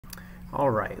All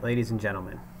right, ladies and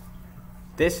gentlemen,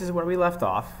 this is where we left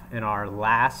off in our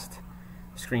last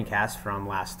screencast from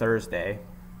last Thursday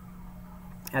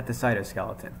at the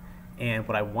cytoskeleton. And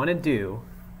what I want to do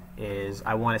is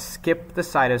I want to skip the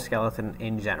cytoskeleton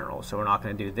in general. So we're not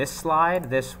going to do this slide,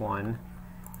 this one,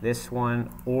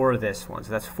 or this one.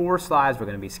 So that's 4 slides we're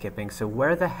going to be skipping. So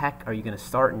where the heck are you going to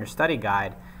start in your study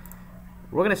guide?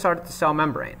 We're going to start at the cell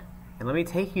membrane. And let me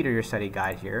take you to your study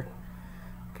guide here.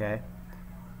 Okay.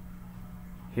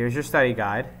 Here's your study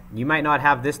guide. You might not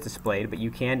have this displayed, but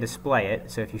you can display it.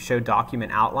 So if you show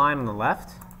document outline on the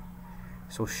left,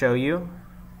 this will show you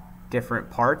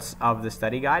different parts of the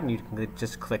study guide, and you can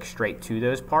just click straight to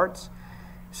those parts.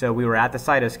 So we were at the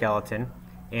cytoskeleton,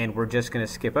 and we're just going to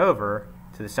skip over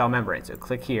to the cell membrane. So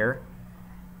click here,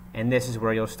 and this is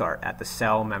where you'll start, at the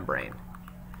cell membrane.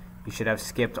 You should have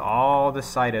skipped all the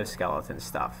cytoskeleton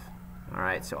stuff. All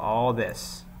right, so all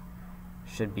this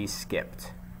should be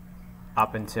skipped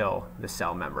up until the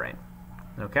cell membrane.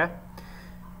 Okay?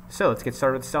 So let's get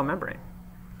started with the cell membrane.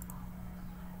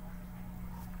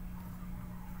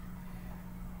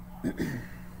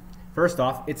 First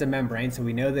off, it's a membrane, so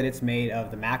we know that it's made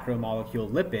of the macromolecule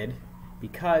lipid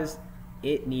because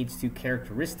it needs to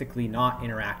characteristically not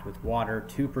interact with water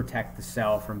to protect the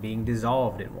cell from being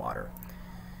dissolved in water.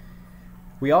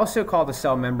 We also call the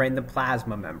cell membrane the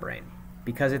plasma membrane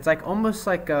because it's like almost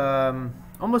like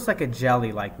a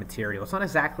jelly-like material. It's not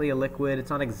exactly a liquid,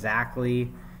 it's not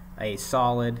exactly a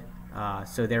solid,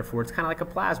 so therefore it's kind of like a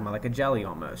plasma, like a jelly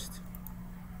almost.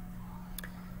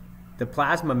 The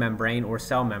plasma membrane or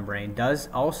cell membrane does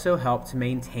also help to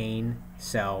maintain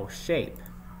cell shape.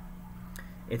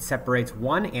 It separates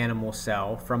one animal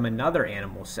cell from another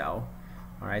animal cell.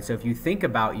 All right, so if you think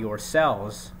about your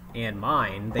cells and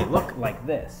mine, they look like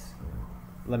this.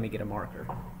 Let me get a marker.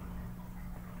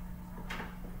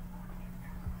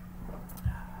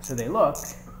 So they look,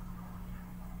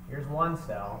 here's one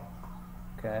cell,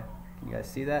 okay, can you guys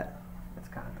see that? It's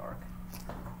kind of dark.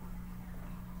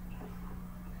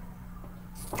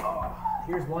 Oh,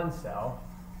 here's one cell,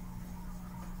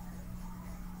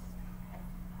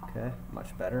 okay,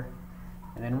 much better.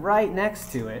 And then right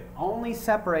next to it, only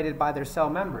separated by their cell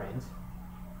membranes,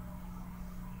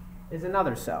 is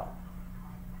another cell,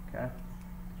 okay?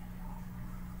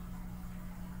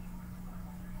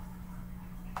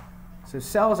 So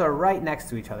cells are right next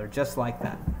to each other, just like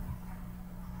that.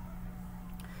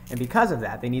 And because of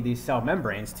that, they need these cell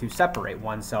membranes to separate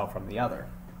one cell from the other.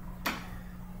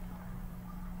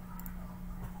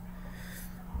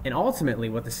 And ultimately,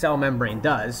 what the cell membrane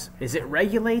does is it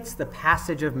regulates the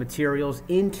passage of materials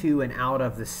into and out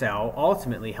of the cell,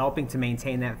 ultimately helping to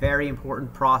maintain that very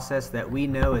important process that we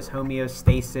know as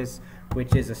homeostasis,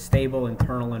 which is a stable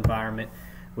internal environment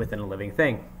within a living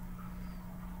thing.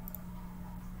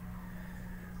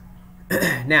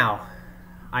 Now,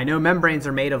 I know membranes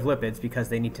are made of lipids because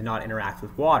they need to not interact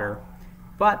with water,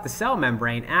 but the cell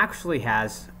membrane actually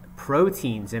has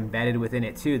proteins embedded within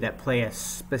it too that play a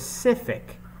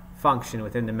specific function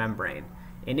within the membrane.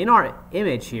 And in our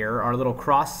image here, our little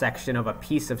cross section of a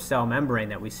piece of cell membrane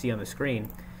that we see on the screen,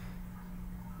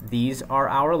 these are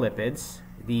our lipids,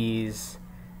 these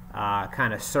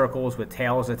kind of circles with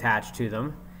tails attached to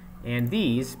them, and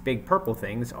these big purple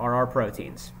things are our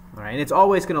proteins. All right, and it's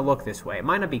always going to look this way. It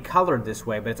might not be colored this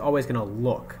way, but it's always going to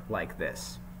look like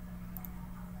this.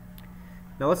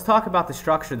 Now let's talk about the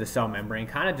structure of the cell membrane,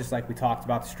 kind of just like we talked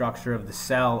about the structure of the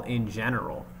cell in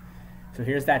general. So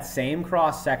here's that same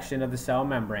cross section of the cell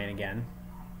membrane again.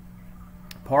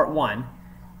 Part one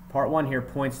here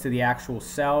points to the actual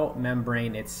cell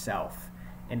membrane itself.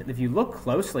 And if you look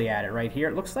closely at it right here,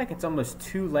 it looks like it's almost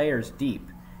 2 layers deep.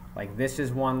 Like this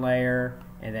is one layer,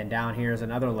 and then down here is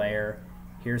another layer.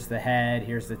 Here's the head,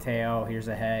 here's the tail, here's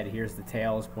the head, here's the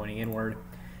tail is pointing inward.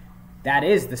 That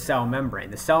is the cell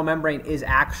membrane. The cell membrane is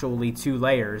actually 2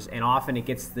 layers, and often it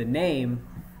gets the name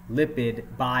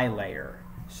lipid bilayer.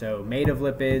 So made of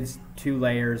lipids, 2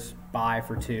 layers, bi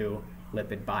for 2,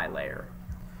 lipid bilayer.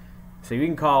 So you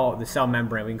can call the cell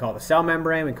membrane, we can call it the cell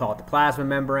membrane, we can call it the plasma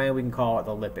membrane, we can call it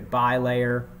the lipid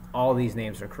bilayer. All these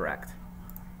names are correct.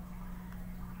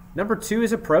 Number 2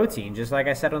 is a protein, just like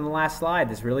I said on the last slide.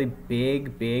 This really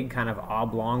big kind of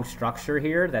oblong structure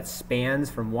here that spans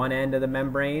from one end of the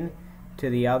membrane to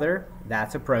the other.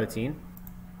 That's a protein.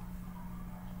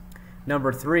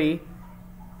 Number 3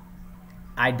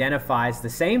 identifies the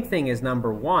same thing as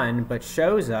number 1, but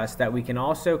shows us that we can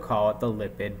also call it the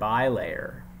lipid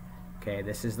bilayer. Okay,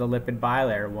 this is the lipid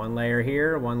bilayer. 1 layer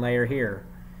here, 1 layer here.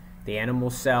 The animal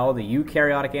cell, the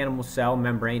eukaryotic animal cell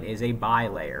membrane is a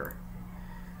bilayer.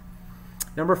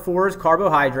 Number 4 is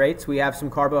carbohydrates. We have some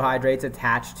carbohydrates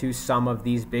attached to some of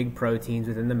these big proteins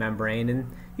within the membrane,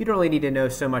 and you don't really need to know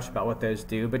so much about what those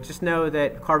do, but just know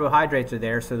that carbohydrates are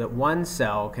there so that one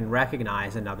cell can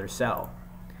recognize another cell.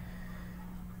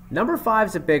 Number 5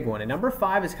 is a big one, and number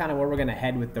 5 is kind of where we're going to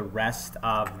head with the rest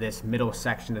of this middle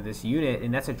section of this unit,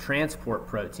 and that's a transport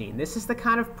protein. This is the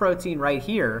kind of protein right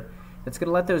here that's going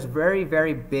to let those very,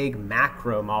 very big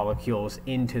macromolecules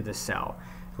into the cell,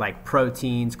 like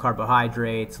proteins,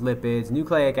 carbohydrates, lipids,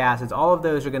 nucleic acids. All of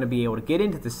those are going to be able to get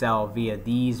into the cell via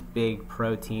these big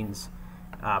proteins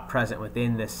present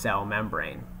within this cell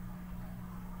membrane.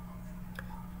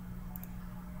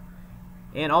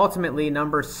 And ultimately,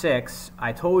 number 6,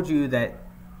 I told you that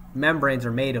membranes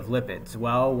are made of lipids.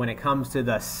 Well, when it comes to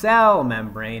the cell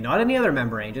membrane, not any other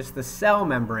membrane, just the cell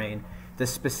membrane, the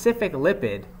specific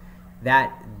lipid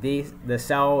that the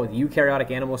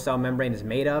eukaryotic animal cell membrane is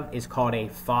made of is called a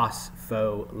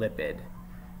phospholipid.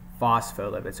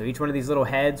 Phospholipid. So each one of these little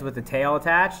heads with the tail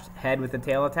attached, head with the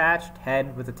tail attached,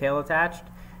 head with the tail attached,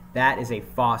 that is a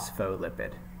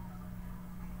phospholipid.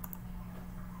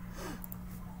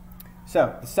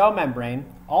 So the cell membrane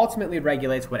ultimately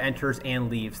regulates what enters and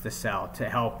leaves the cell to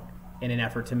help in an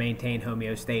effort to maintain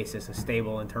homeostasis, a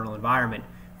stable internal environment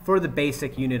for the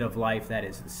basic unit of life that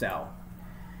is the cell.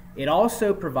 It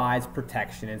also provides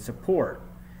protection and support.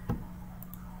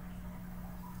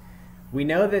 We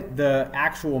know that the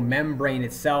actual membrane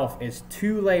itself is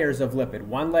 2 layers of lipid,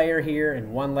 1 layer here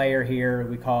and 1 layer here.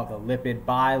 We call it the lipid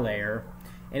bilayer.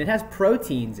 And it has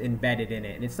proteins embedded in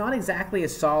it. And it's not exactly a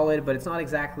solid, but it's not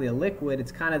exactly a liquid.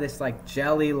 It's kind of this like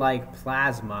jelly-like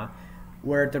plasma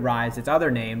where it derives its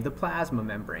other name, the plasma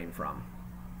membrane, from.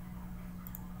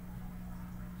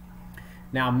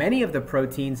 Now, many of the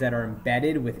proteins that are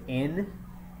embedded within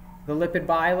the lipid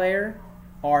bilayer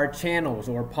are channels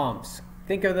or pumps.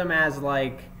 Think of them as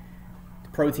like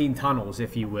protein tunnels,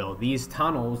 if you will. These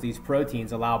tunnels, these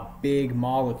proteins, allow big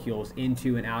molecules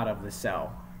into and out of the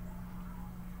cell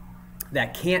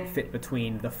that can't fit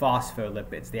between the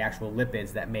phospholipids, the actual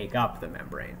lipids that make up the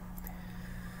membrane.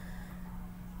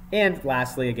 And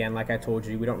lastly, again, like I told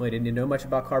you, we don't really need to know much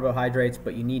about carbohydrates,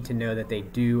 but you need to know that they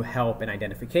do help in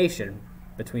identification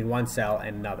between one cell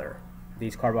and another.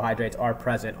 These carbohydrates are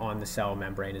present on the cell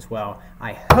membrane as well.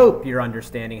 I hope you're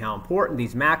understanding how important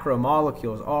these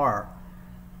macromolecules are.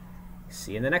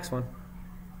 See you in the next one.